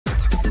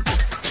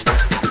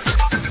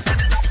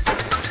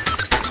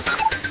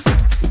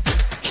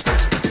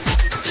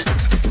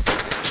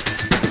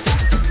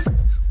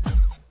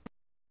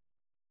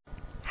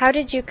How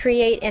did you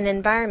create an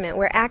environment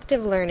where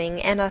active learning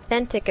and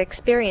authentic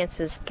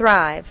experiences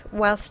thrive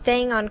while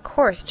staying on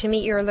course to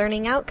meet your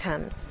learning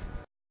outcomes?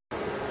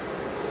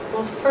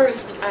 Well,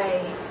 first,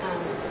 I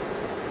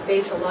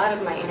base a lot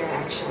of my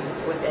interaction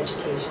with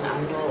education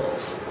on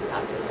goals.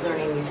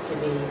 Learning needs to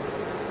be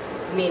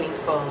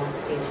meaningful,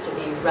 needs to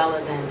be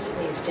relevant,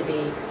 needs to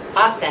be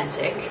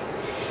authentic,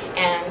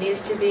 and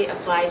needs to be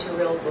applied to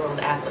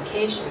real-world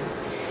application.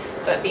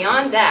 But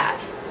beyond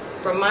that,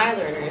 for my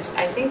learners,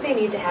 I think they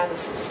need to have a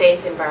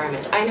safe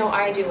environment. I know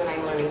I do when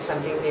I'm learning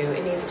something new.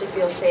 It needs to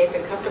feel safe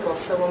and comfortable.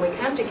 So when we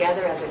come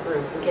together as a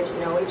group, we get to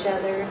know each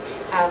other,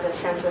 have a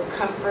sense of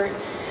comfort,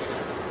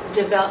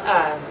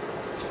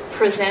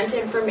 present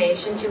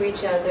information to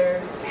each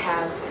other,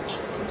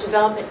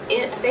 develop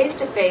a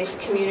face-to-face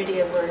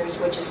community of learners,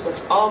 which is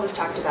what's always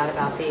talked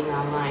about being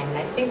online. And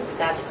I think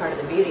that's part of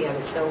the beauty of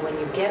it. So when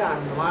you get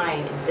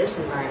online in this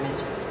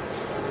environment,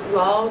 you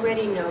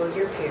already know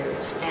your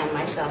peers and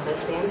myself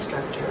as the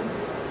instructor.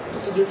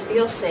 You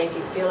feel safe.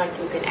 You feel like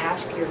you can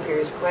ask your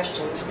peers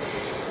questions.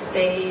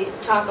 They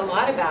talk a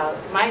lot about,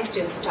 my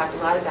students have talked a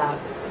lot about,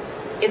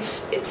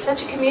 it's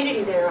such a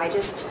community there. I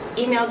just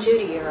email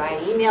Judy, or I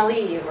email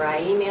Eve, or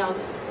I email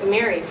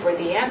Mary for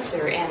the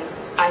answer, and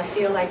I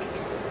feel like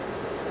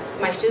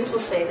my students will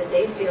say that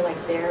they feel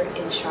like they're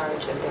in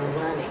charge of their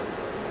learning,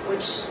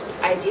 which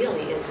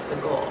ideally is the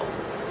goal.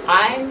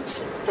 I'm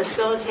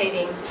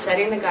facilitating,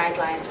 setting the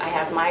guidelines, I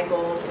have my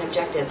goals and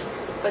objectives,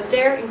 but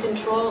they're in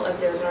control of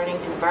their learning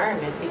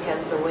environment because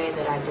of the way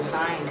that I've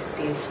designed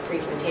these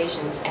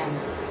presentations and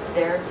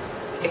their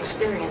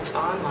experience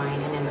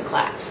online and in the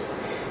class.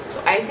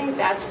 So I think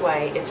that's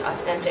why it's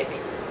authentic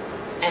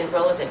and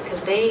relevant,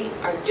 because they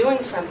are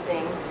doing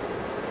something,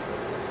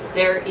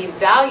 they're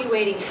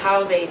evaluating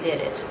how they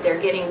did it,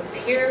 they're getting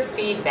peer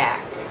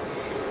feedback,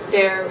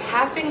 they're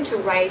having to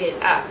write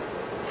it up,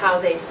 how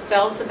they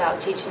felt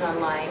about teaching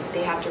online.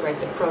 They have to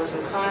write the pros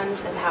and cons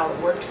of how it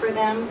worked for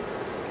them,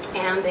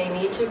 and they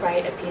need to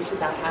write a piece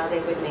about how they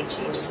would make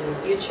changes in the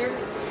future.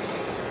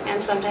 And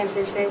sometimes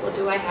they say, well,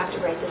 do I have to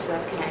write this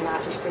up? Can I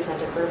not just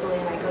present it verbally?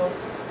 And I go,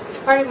 it's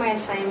part of my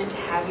assignment to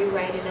have you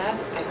write it up.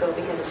 I go,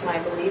 because it's my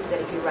belief that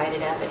if you write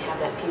it up and have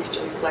that piece to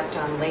reflect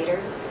on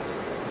later,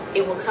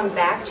 it will come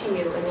back to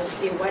you and you'll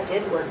see what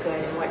did work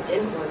good and what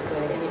didn't work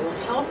good, and it will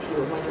help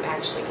you when you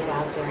actually get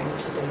out there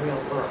into the real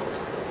world.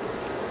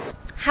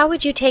 How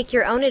would you take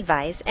your own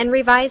advice and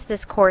revise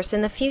this course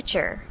in the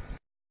future?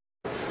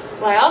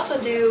 Well, I also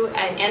do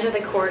an end of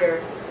the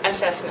quarter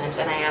assessment,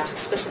 and I ask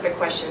specific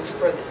questions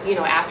for,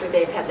 after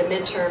they've had the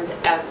midterm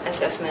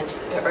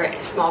assessment or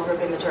small group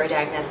inventory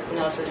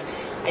diagnosis.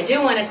 I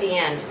do one at the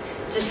end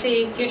to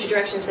see future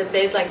directions that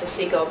they'd like to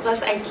see go.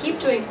 Plus, I keep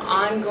doing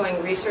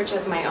ongoing research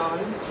of my own.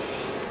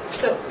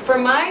 So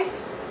for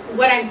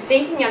what I'm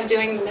thinking of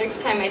doing the next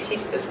time I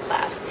teach this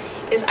class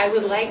is I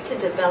would like to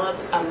develop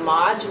a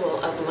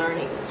module of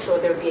learning so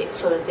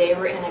that they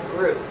were in a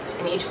group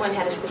and each one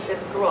had a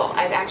specific role.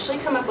 I've actually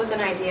come up with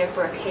an idea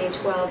for a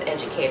K-12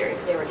 educator.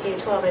 If they were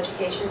K-12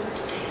 education,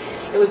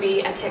 it would be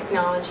a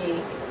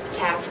technology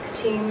task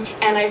team.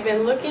 And I've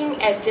been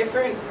looking at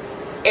different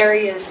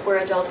areas where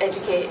adult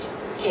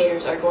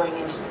educators are going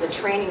into the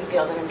training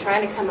field, and I'm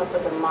trying to come up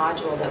with a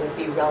module that would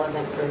be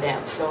relevant for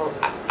them. So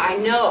I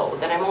know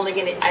that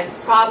I'm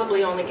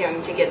probably only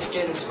going to get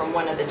students from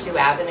one of the two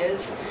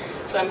avenues.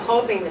 So I'm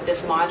hoping that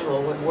this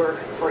module would work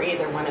for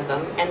either one of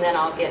them, and then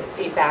I'll get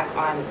feedback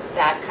on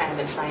that kind of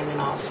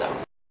assignment also.